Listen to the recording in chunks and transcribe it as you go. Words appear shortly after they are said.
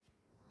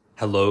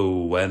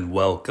Hello and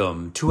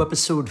welcome to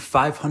episode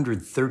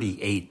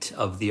 538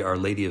 of the Our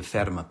Lady of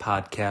Fatima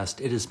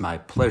podcast. It is my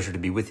pleasure to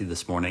be with you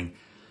this morning.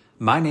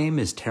 My name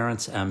is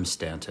Terrence M.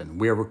 Stanton.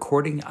 We are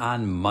recording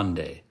on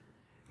Monday,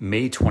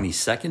 May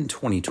 22nd,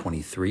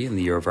 2023, in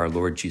the year of our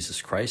Lord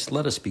Jesus Christ.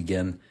 Let us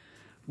begin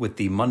with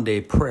the Monday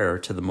prayer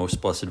to the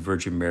Most Blessed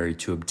Virgin Mary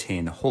to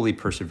obtain holy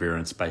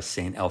perseverance by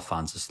St.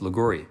 Alphonsus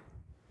Liguori.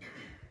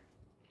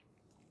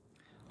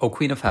 O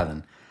Queen of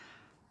Heaven,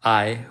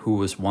 I, who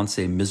was once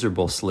a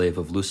miserable slave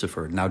of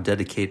Lucifer, now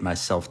dedicate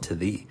myself to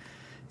thee,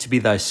 to be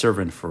thy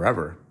servant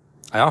forever.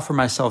 I offer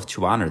myself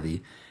to honor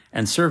thee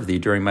and serve thee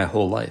during my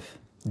whole life.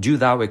 Do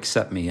thou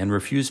accept me and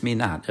refuse me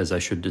not as I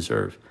should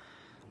deserve.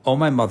 O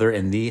my mother,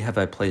 in thee have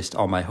I placed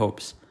all my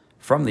hopes.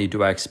 From thee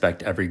do I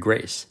expect every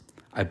grace.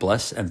 I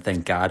bless and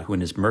thank God who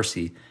in his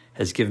mercy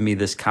has given me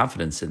this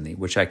confidence in thee,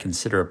 which I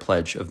consider a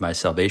pledge of my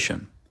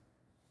salvation.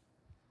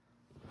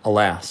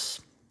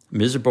 Alas,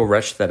 miserable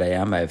wretch that I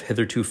am, I have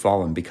hitherto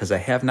fallen, because I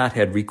have not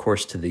had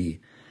recourse to thee.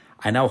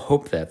 I now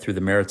hope that, through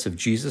the merits of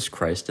Jesus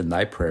Christ and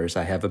thy prayers,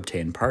 I have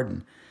obtained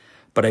pardon.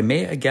 But I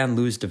may again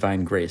lose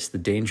divine grace. The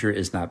danger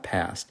is not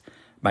past.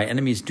 My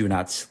enemies do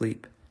not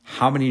sleep.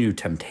 How many new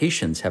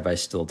temptations have I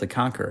still to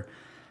conquer?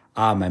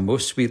 Ah, my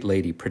most sweet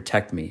Lady,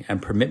 protect me,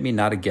 and permit me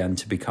not again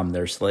to become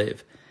their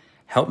slave.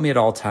 Help me at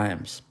all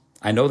times.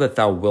 I know that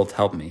thou wilt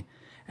help me,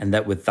 and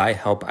that with thy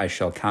help I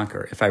shall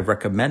conquer, if I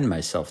recommend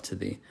myself to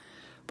thee.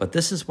 But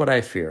this is what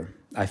I fear.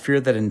 I fear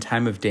that in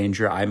time of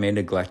danger I may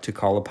neglect to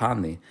call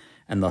upon thee,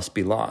 and thus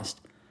be lost.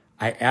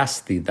 I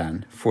ask thee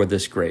then for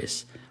this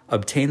grace.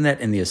 Obtain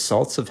that in the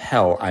assaults of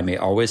hell I may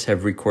always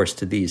have recourse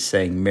to thee,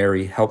 saying,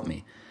 Mary, help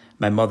me.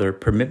 My mother,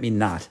 permit me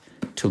not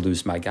to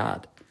lose my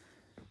God.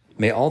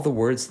 May all the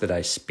words that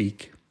I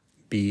speak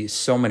be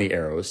so many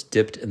arrows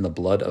dipped in the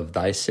blood of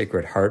thy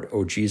sacred heart,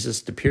 O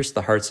Jesus, to pierce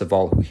the hearts of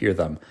all who hear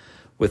them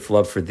with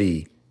love for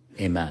thee.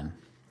 Amen.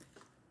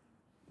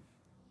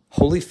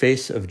 Holy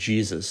Face of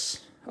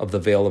Jesus of the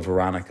Vale of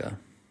Veronica,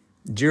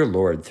 dear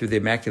Lord, through the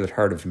Immaculate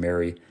Heart of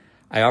Mary,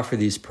 I offer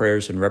these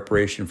prayers in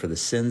reparation for the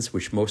sins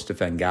which most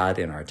offend God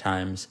in our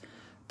times,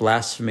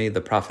 blasphemy,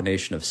 the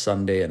profanation of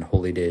Sunday and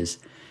holy days,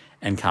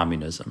 and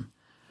communism.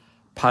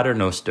 Pater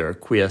noster,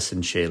 qui es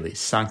in caeli,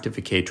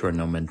 sanctificator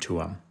nomen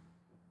tuam.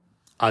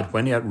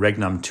 Adveniat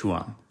regnum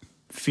tuam.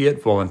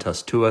 Fiat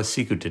voluntas tua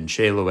sicut in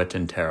cielo et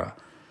in terra.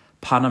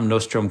 Panem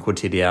nostrum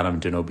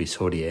quotidianum de nobis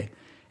hodie,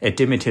 et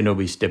dimitte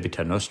nobis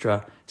debita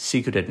nostra,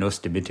 sicut et nos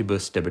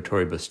dimitibus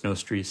debitoribus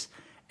nostris,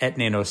 et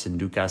ne nos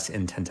inducas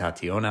in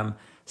tentationem,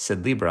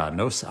 sed libera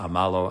nos a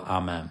malo.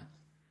 Amen.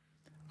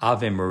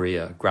 Ave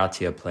Maria,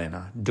 gratia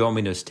plena,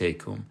 Dominus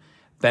tecum,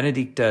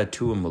 benedicta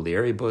tu in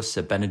mulieribus,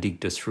 et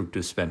benedictus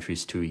fructus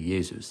ventris tui,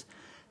 Iesus.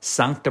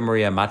 Sancta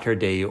Maria, Mater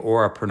Dei,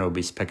 ora pro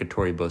nobis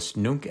peccatoribus,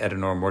 nunc et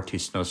in hora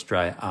mortis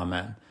nostrae.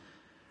 Amen.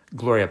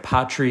 Gloria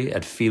Patri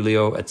et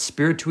Filio et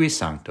Spiritui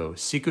Sancto,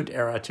 sicut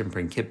erat in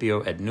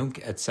principio et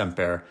nunc et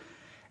semper,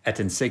 et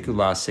in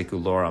saecula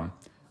saeculorum.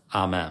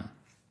 Amen.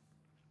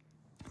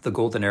 The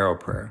Golden Arrow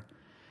Prayer.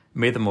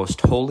 May the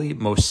most holy,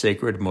 most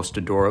sacred, most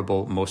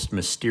adorable, most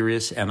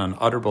mysterious, and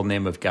unutterable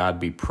name of God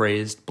be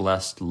praised,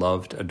 blessed,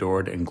 loved,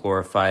 adored, and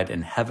glorified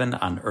in heaven,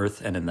 on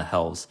earth, and in the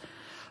hells,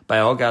 by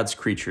all God's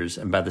creatures,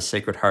 and by the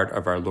Sacred Heart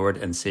of our Lord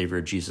and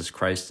Savior Jesus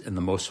Christ in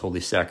the most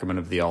holy sacrament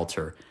of the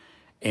altar.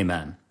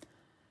 Amen.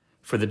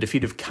 For the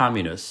defeat of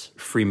communists,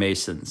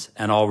 Freemasons,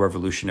 and all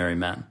revolutionary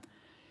men.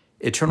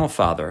 Eternal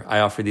Father,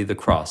 I offer thee the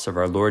cross of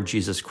our Lord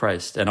Jesus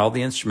Christ and all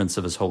the instruments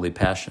of his holy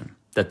passion,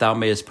 that thou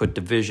mayest put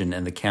division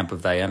in the camp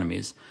of thy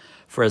enemies.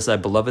 For as thy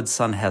beloved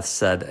Son hath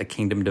said, a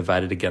kingdom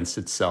divided against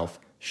itself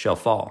shall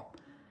fall.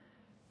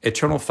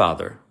 Eternal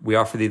Father, we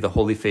offer thee the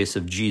holy face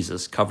of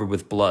Jesus, covered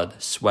with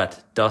blood,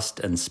 sweat, dust,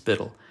 and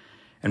spittle,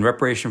 in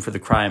reparation for the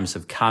crimes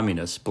of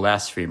communists,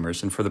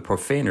 blasphemers, and for the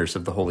profaners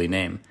of the holy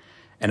name,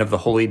 and of the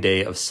holy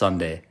day of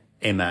Sunday.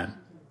 Amen.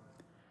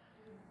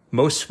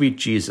 Most sweet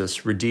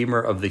Jesus, Redeemer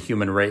of the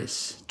human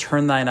race,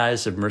 turn thine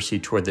eyes of mercy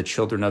toward the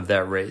children of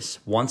that race,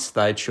 once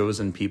thy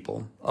chosen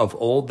people. Of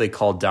old they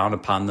called down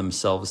upon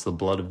themselves the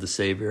blood of the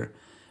Savior.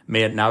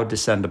 May it now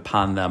descend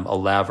upon them a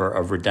laver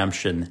of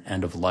redemption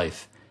and of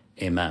life.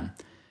 Amen.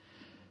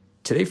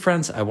 Today,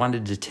 friends, I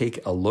wanted to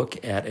take a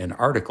look at an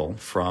article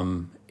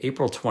from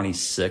April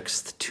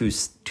 26th,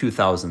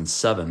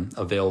 2007,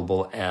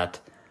 available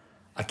at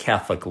A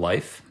Catholic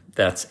Life.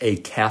 That's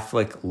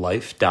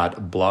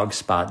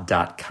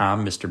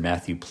acatholiclife.blogspot.com, Mr.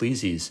 Matthew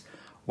Pleasy's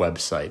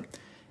website.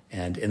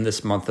 And in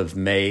this month of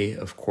May,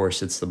 of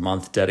course, it's the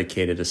month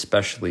dedicated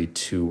especially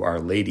to Our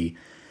Lady.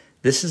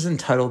 This is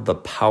entitled The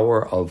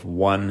Power of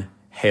One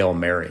Hail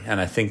Mary,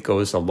 and I think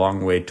goes a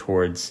long way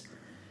towards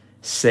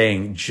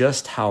saying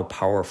just how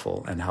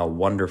powerful and how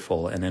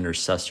wonderful an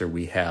intercessor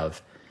we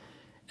have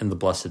in the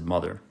Blessed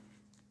Mother.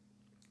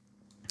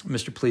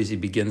 Mr. Pleasy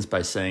begins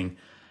by saying,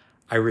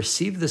 I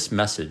received this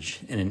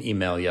message in an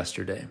email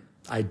yesterday.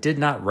 I did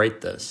not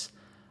write this.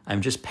 I'm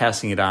just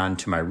passing it on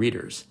to my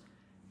readers.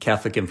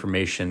 Catholic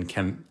information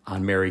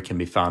on Mary can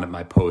be found at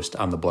my post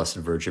on the Blessed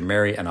Virgin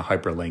Mary, and a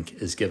hyperlink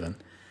is given.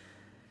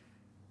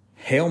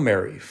 Hail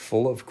Mary,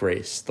 full of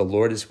grace, the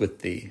Lord is with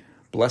thee.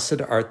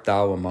 Blessed art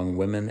thou among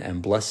women, and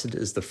blessed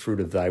is the fruit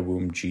of thy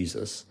womb,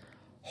 Jesus.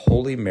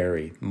 Holy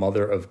Mary,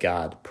 Mother of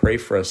God, pray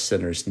for us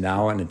sinners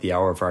now and at the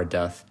hour of our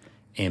death.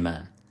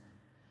 Amen.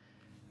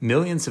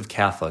 Millions of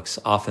Catholics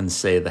often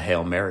say the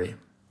Hail Mary.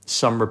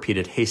 Some repeat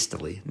it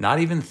hastily, not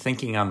even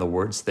thinking on the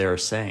words they are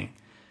saying.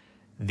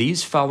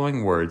 These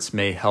following words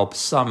may help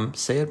some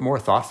say it more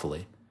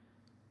thoughtfully.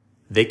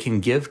 They can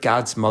give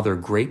God's mother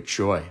great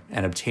joy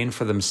and obtain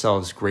for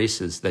themselves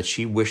graces that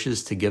she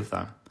wishes to give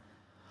them.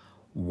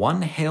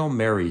 One Hail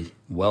Mary,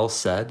 well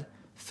said,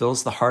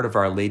 fills the heart of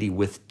Our Lady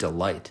with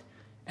delight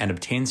and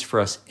obtains for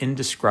us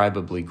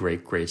indescribably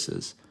great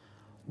graces.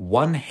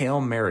 One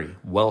Hail Mary,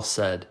 well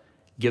said,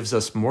 gives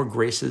us more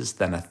graces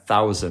than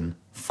 1,000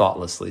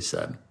 thoughtlessly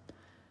said.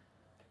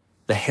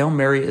 The Hail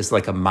Mary is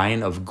like a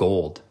mine of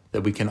gold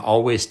that we can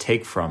always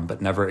take from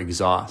but never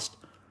exhaust.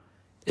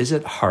 Is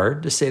it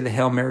hard to say the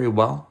Hail Mary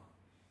well?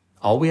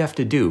 All we have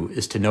to do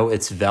is to know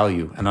its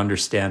value and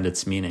understand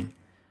its meaning.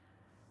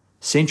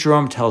 St.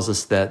 Jerome tells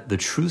us that the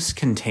truths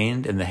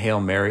contained in the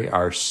Hail Mary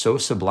are so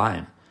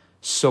sublime,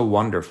 so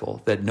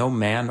wonderful, that no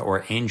man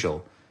or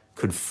angel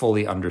could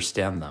fully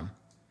understand them.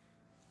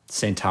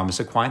 St. Thomas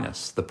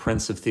Aquinas, the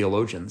Prince of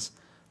Theologians,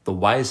 the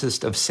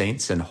wisest of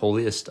saints and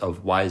holiest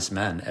of wise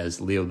men, as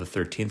Leo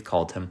XIII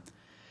called him,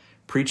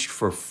 preached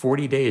for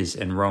 40 days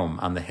in Rome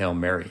on the Hail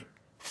Mary,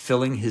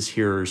 filling his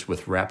hearers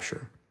with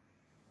rapture.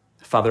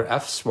 Father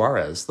F.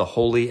 Suarez, the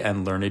holy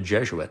and learned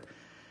Jesuit,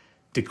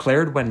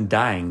 declared when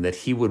dying that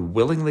he would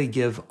willingly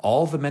give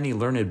all the many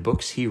learned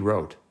books he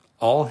wrote,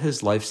 all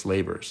his life's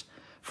labors,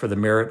 for the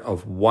merit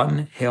of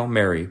one Hail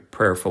Mary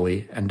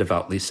prayerfully and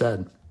devoutly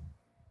said.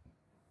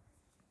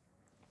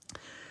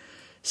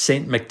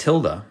 Saint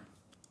Matilda,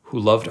 who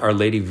loved Our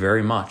Lady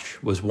very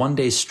much, was one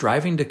day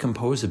striving to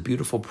compose a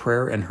beautiful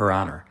prayer in her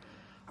honor.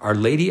 Our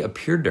Lady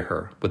appeared to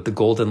her with the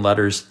golden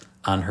letters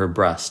on her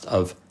breast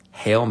of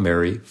Hail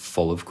Mary,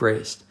 full of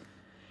grace.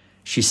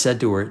 She said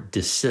to her,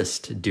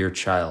 "Desist, dear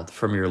child,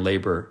 from your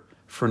labor,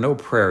 for no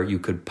prayer you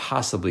could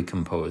possibly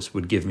compose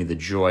would give me the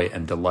joy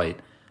and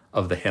delight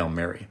of the Hail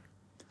Mary."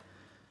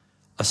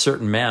 A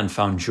certain man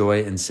found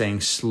joy in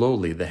saying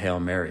slowly the Hail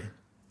Mary.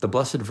 The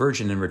Blessed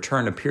Virgin in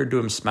return appeared to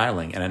him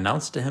smiling and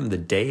announced to him the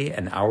day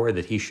and hour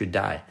that he should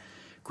die,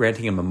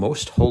 granting him a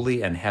most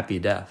holy and happy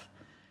death.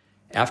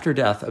 After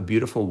death, a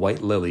beautiful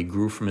white lily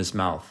grew from his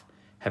mouth,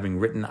 having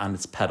written on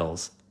its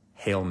petals,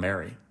 Hail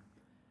Mary.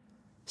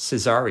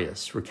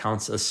 Caesarius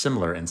recounts a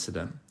similar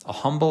incident. A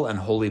humble and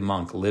holy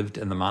monk lived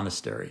in the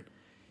monastery.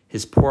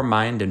 His poor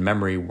mind and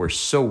memory were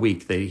so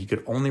weak that he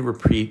could only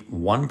repeat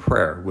one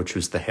prayer, which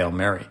was the Hail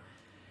Mary.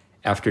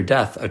 After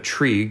death, a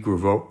tree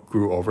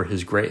grew over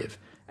his grave,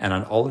 and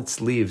on all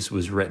its leaves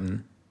was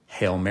written,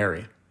 Hail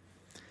Mary.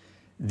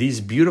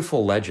 These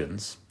beautiful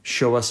legends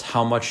show us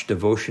how much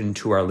devotion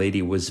to Our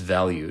Lady was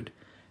valued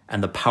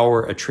and the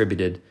power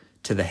attributed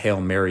to the Hail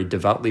Mary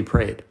devoutly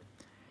prayed.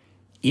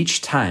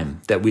 Each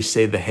time that we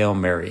say the Hail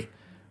Mary,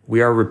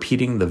 we are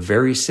repeating the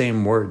very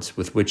same words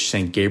with which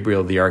St.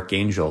 Gabriel the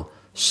Archangel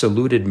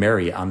saluted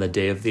Mary on the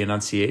day of the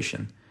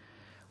Annunciation,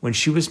 when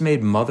she was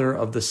made mother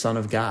of the Son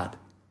of God.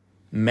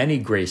 Many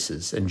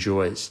graces and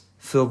joys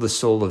filled the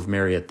soul of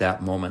Mary at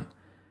that moment.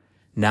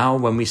 Now,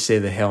 when we say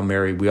the Hail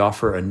Mary, we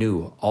offer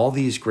anew all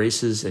these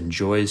graces and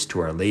joys to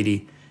Our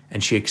Lady,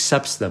 and she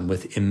accepts them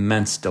with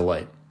immense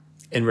delight.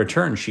 In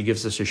return, she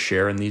gives us a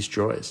share in these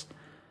joys.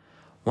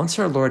 Once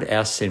our Lord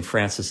asked St.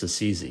 Francis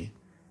Assisi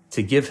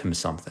to give him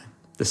something.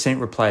 The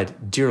saint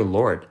replied, "Dear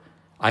Lord,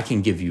 I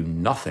can give you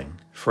nothing,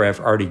 for I have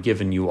already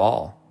given you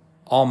all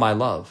my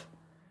love."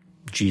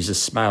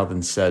 Jesus smiled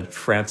and said,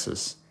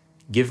 "Francis,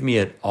 give me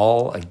it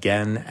all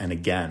again and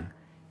again.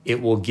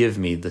 It will give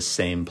me the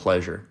same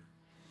pleasure."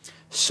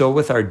 So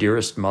with our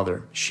dearest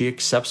mother, she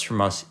accepts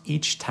from us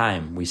each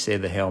time we say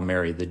the Hail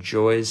Mary the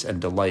joys and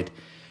delight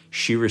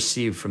she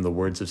received from the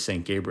words of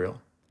St.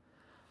 Gabriel.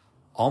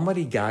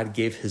 Almighty God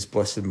gave his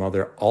Blessed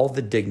Mother all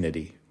the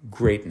dignity,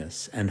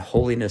 greatness, and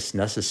holiness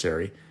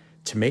necessary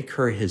to make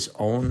her his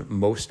own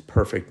most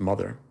perfect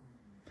mother.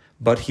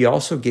 But he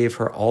also gave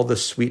her all the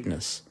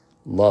sweetness,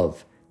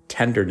 love,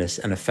 tenderness,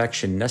 and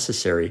affection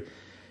necessary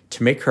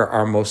to make her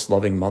our most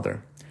loving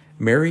mother.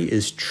 Mary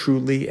is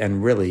truly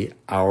and really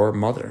our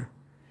mother.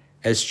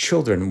 As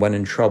children, when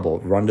in trouble,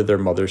 run to their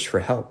mothers for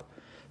help,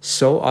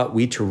 so ought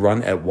we to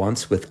run at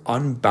once with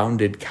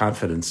unbounded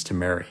confidence to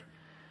Mary.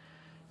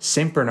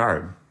 St.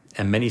 Bernard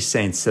and many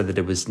saints said that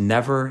it was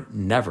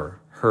never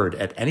heard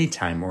at any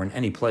time or in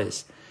any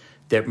place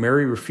that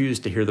Mary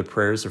refused to hear the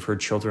prayers of her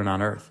children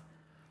on earth.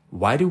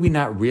 Why do we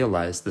not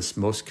realize this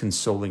most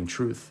consoling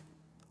truth?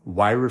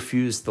 Why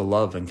refuse the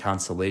love and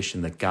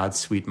consolation that God's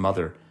sweet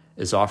mother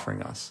is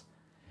offering us?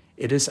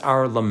 It is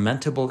our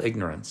lamentable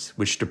ignorance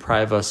which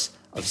deprive us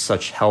of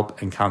such help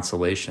and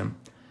consolation.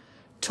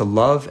 To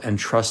love and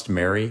trust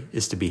Mary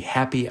is to be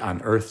happy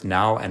on earth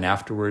now and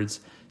afterwards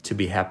to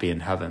be happy in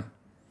heaven.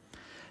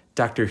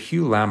 Dr.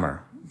 Hugh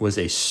Lammer was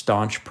a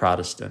staunch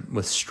Protestant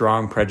with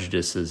strong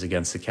prejudices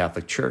against the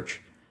Catholic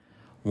Church.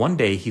 One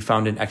day he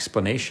found an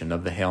explanation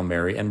of the Hail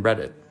Mary and read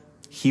it.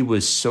 He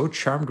was so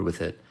charmed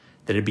with it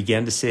that he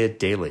began to say it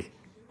daily.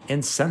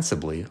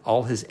 Insensibly,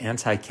 all his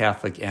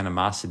anti-Catholic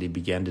animosity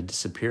began to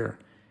disappear.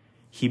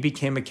 He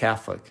became a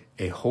Catholic,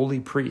 a holy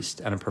priest,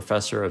 and a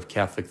professor of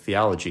Catholic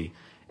theology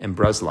in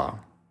Breslau.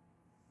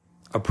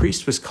 A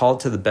priest was called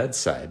to the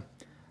bedside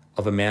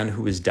of a man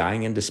who was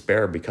dying in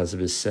despair because of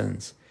his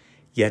sins,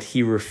 yet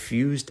he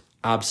refused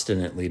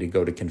obstinately to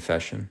go to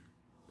confession.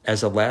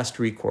 As a last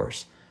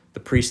recourse, the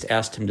priest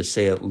asked him to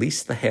say at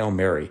least the Hail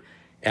Mary,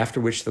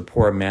 after which the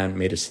poor man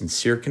made a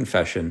sincere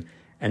confession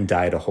and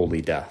died a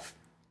holy death.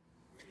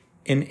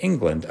 In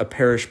England, a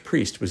parish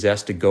priest was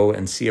asked to go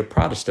and see a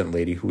Protestant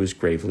lady who was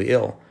gravely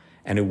ill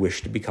and who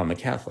wished to become a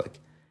Catholic.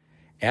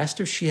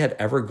 Asked if she had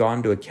ever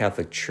gone to a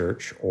Catholic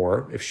church,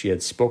 or if she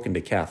had spoken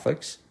to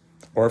Catholics,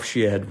 or if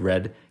she had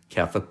read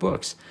Catholic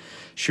books.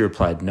 She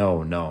replied,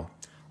 no.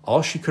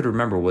 All she could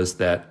remember was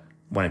that,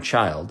 when a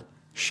child,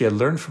 she had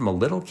learned from a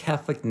little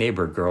Catholic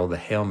neighbor girl the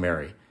Hail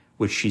Mary,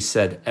 which she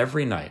said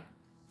every night.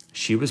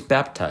 She was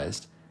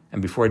baptized,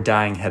 and before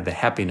dying had the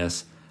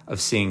happiness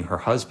of seeing her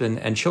husband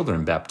and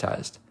children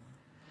baptized.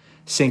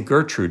 St.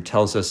 Gertrude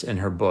tells us in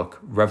her book,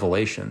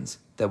 Revelations,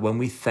 that when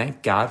we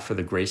thank God for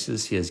the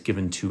graces he has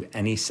given to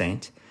any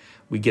saint,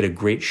 we get a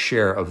great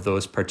share of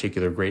those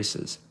particular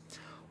graces.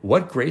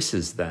 What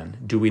graces, then,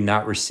 do we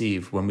not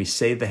receive when we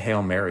say the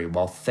Hail Mary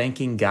while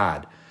thanking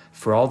God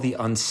for all the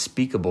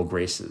unspeakable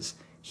graces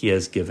he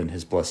has given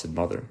his Blessed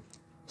Mother?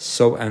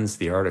 So ends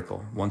the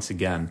article. Once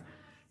again,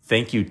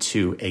 thank you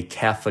to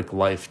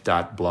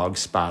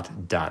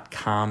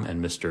acatholiclife.blogspot.com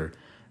and Mr.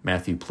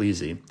 Matthew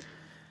Pleasy.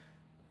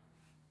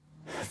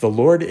 The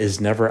Lord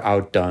is never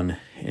outdone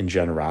in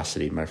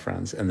generosity, my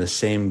friends, and the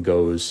same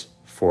goes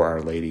for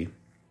Our Lady.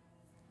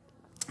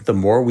 The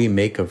more we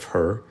make of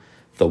her,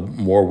 the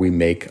more we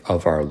make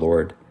of our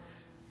Lord,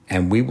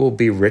 and we will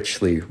be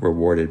richly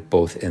rewarded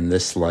both in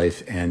this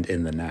life and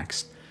in the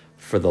next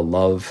for the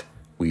love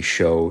we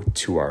show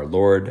to our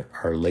Lord,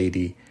 Our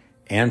Lady,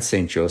 and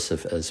St.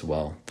 Joseph as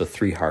well, the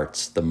three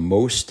hearts, the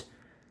most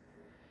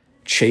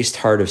chaste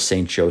heart of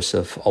St.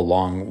 Joseph,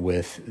 along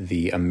with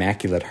the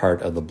Immaculate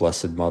Heart of the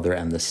Blessed Mother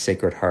and the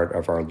Sacred Heart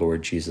of our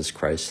Lord Jesus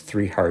Christ,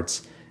 three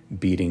hearts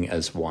beating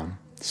as one.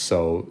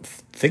 So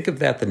think of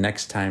that the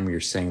next time you're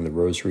saying the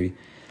rosary.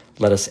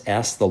 Let us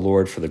ask the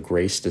Lord for the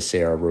grace to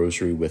say our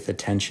rosary with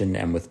attention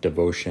and with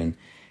devotion,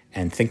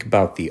 and think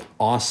about the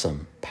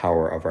awesome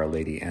power of Our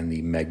Lady and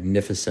the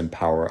magnificent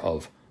power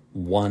of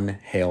one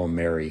Hail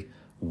Mary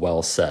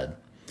well said.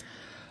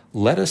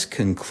 Let us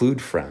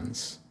conclude,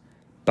 friends,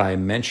 by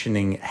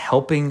mentioning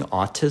helping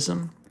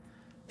autism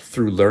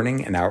through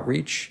learning and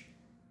outreach,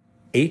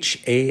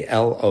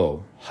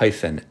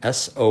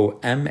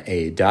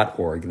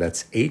 HALO-SOMA.org.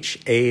 That's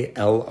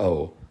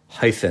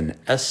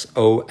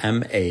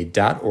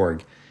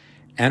HALO-SOMA.org.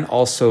 And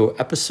also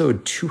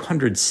episode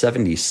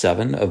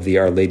 277 of the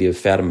Our Lady of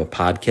Fatima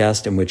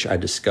podcast, in which I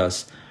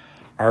discuss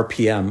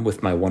RPM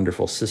with my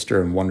wonderful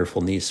sister and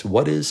wonderful niece.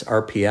 What is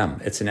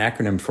RPM? It's an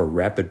acronym for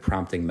Rapid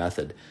Prompting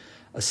Method,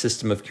 a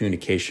system of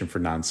communication for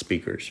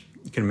non-speakers.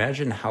 You can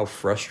imagine how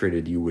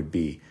frustrated you would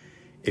be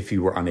if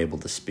you were unable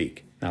to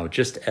speak. Now,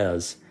 just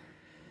as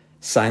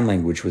sign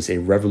language was a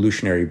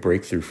revolutionary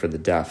breakthrough for the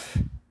deaf,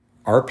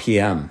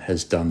 RPM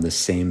has done the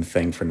same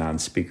thing for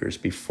non-speakers.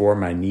 Before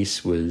my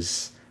niece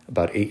was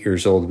about 8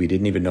 years old, we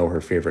didn't even know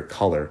her favorite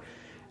color.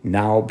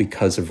 Now,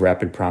 because of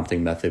Rapid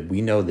Prompting Method,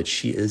 we know that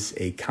she is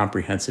a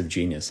comprehensive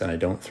genius, and I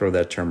don't throw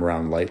that term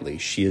around lightly.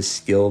 She is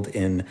skilled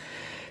in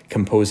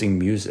composing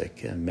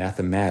music and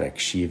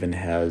mathematics. She even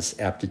has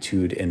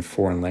aptitude in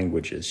foreign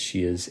languages.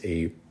 She is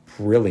a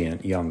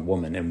brilliant young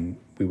woman, and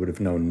we would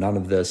have known none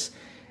of this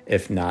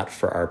if not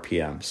for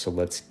RPM. So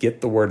let's get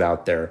the word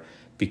out there,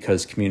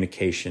 because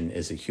communication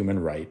is a human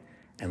right,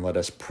 and let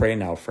us pray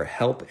now for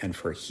help and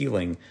for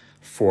healing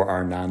for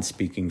our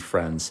non-speaking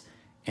friends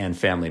and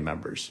family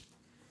members.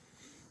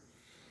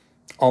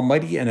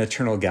 Almighty and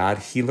eternal God,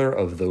 healer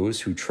of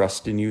those who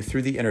trust in you,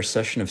 through the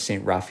intercession of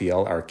St.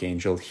 Raphael,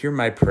 Archangel, hear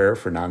my prayer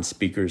for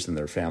non-speakers and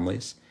their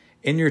families.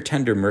 In your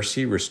tender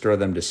mercy, restore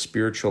them to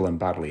spiritual and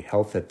bodily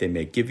health, that they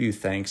may give you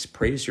thanks,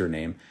 praise your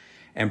name,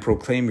 and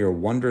proclaim your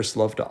wondrous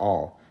love to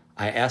all.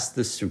 I ask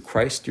this through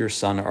Christ, your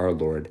Son, our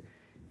Lord.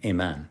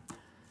 Amen.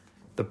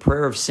 The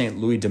prayer of St.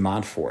 Louis de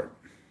Montfort.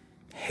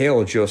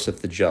 Hail,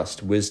 Joseph the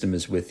Just, wisdom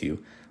is with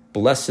you.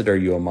 Blessed are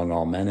you among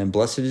all men, and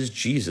blessed is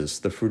Jesus,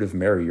 the fruit of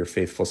Mary, your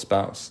faithful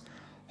spouse.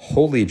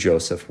 Holy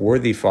Joseph,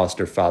 worthy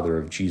foster father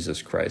of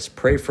Jesus Christ,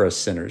 pray for us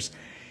sinners,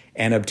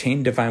 and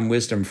obtain divine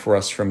wisdom for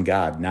us from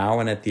God, now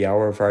and at the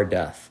hour of our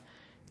death.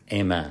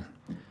 Amen.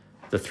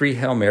 The three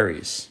Hail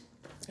Marys,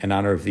 in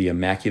honor of the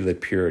Immaculate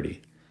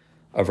Purity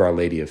of Our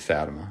Lady of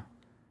Fatima.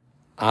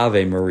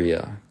 Ave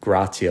Maria,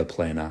 gratia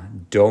plena,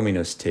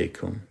 Dominus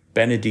tecum,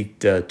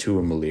 benedicta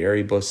tu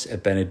mulieribus,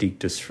 et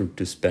benedictus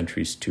fructus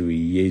ventris tui,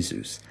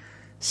 Iesus.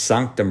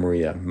 Sancta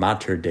Maria,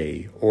 Mater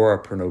Dei, ora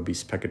pro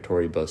nobis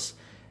peccatoribus,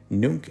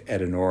 nunc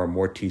et in hora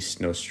mortis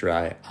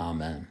nostrae.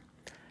 Amen.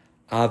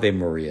 Ave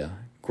Maria,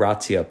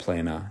 gratia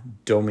plena,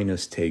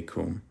 Dominus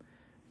tecum,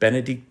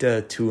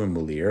 benedicta tu in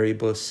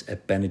mulieribus,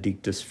 et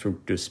benedictus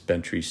fructus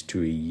ventris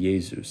tui,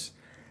 Iesus.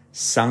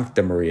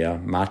 Sancta Maria,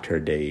 Mater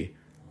Dei,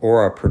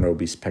 ora pro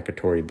nobis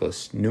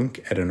peccatoribus, nunc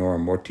et in hora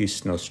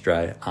mortis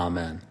nostrae.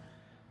 Amen.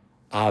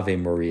 Ave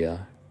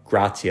Maria,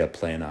 gratia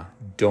plena,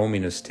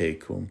 Dominus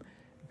tecum,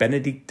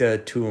 benedicta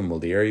tu in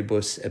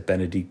mulieribus, et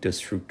benedictus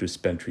fructus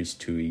ventris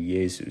tui,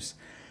 Iesus.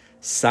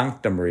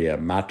 Sancta Maria,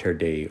 Mater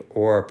Dei,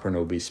 ora pro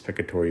nobis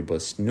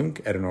peccatoribus,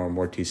 nunc et in hora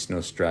mortis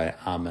nostrae.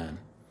 Amen.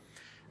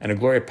 And a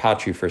Gloria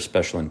Patri for a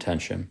special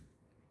intention.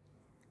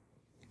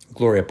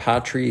 Gloria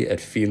Patri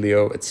et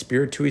Filio et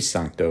Spiritui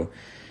Sancto,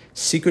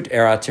 sicut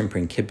erat in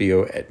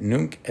principio et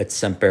nunc et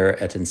semper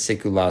et in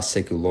saecula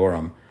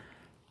saeculorum.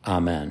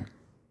 Amen.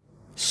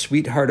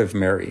 Sweetheart of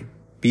Mary,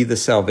 be the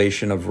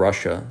salvation of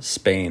Russia,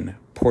 Spain,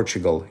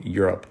 Portugal,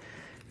 Europe,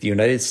 the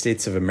United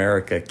States of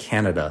America,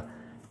 Canada,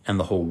 and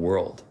the whole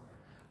world.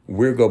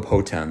 Virgo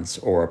potens,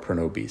 ora pro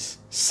nobis.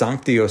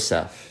 Sancti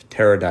Joseph,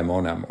 terra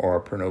daemonem, ora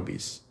pro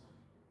nobis.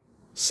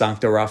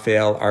 Sancto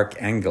Raphael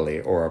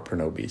Archangeli, ora pro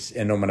nobis,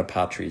 in nomine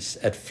Patris,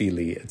 et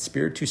Filii, et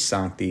Spiritus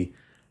Sancti.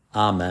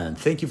 Amen.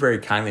 Thank you very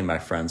kindly, my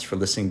friends, for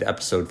listening to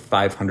episode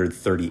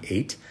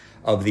 538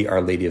 of the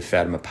Our Lady of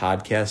Fatima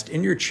podcast.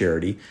 In your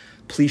charity,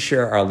 please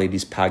share Our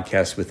Lady's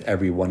podcast with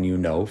everyone you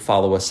know.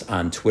 Follow us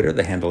on Twitter.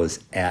 The handle is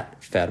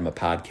 @Fatima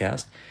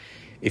Podcast.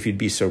 If you'd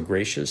be so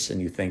gracious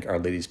and you think Our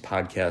Lady's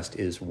podcast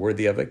is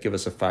worthy of it, give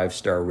us a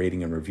 5-star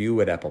rating and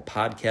review at Apple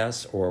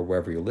Podcasts or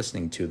wherever you're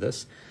listening to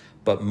this.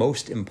 But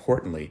most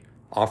importantly,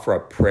 offer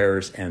up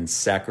prayers and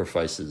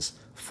sacrifices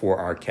for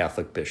our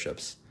Catholic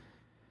bishops.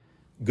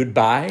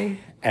 Goodbye,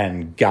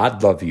 and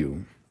God love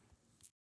you.